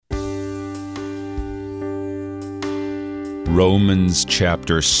Romans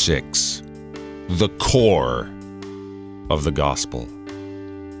chapter 6, the core of the gospel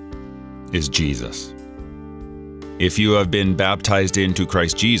is Jesus. If you have been baptized into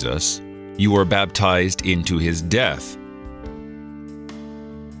Christ Jesus, you are baptized into his death.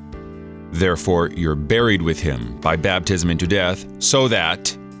 Therefore, you're buried with him by baptism into death, so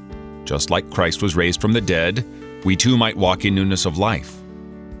that, just like Christ was raised from the dead, we too might walk in newness of life.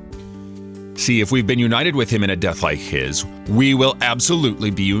 See, if we've been united with him in a death like his, we will absolutely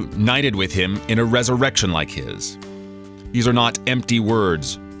be united with him in a resurrection like his. These are not empty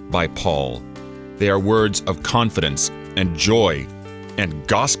words by Paul. They are words of confidence and joy and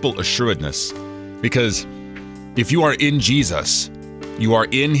gospel assuredness. Because if you are in Jesus, you are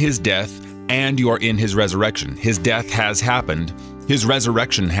in his death and you are in his resurrection. His death has happened. His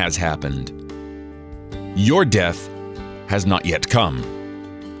resurrection has happened. Your death has not yet come.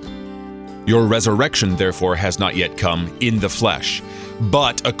 Your resurrection, therefore, has not yet come in the flesh.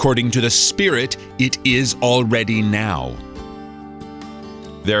 But according to the Spirit, it is already now.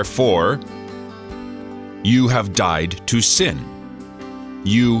 Therefore, you have died to sin.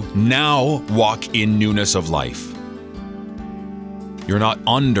 You now walk in newness of life. You're not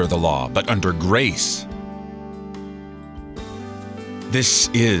under the law, but under grace. This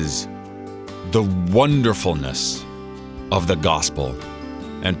is the wonderfulness of the gospel.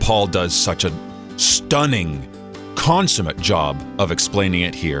 And Paul does such a stunning, consummate job of explaining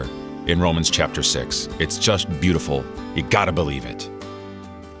it here in Romans chapter 6. It's just beautiful. You gotta believe it.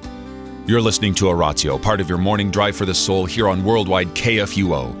 You're listening to Oratio, part of your morning drive for the soul here on Worldwide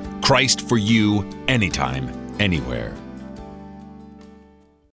KFUO. Christ for you, anytime, anywhere.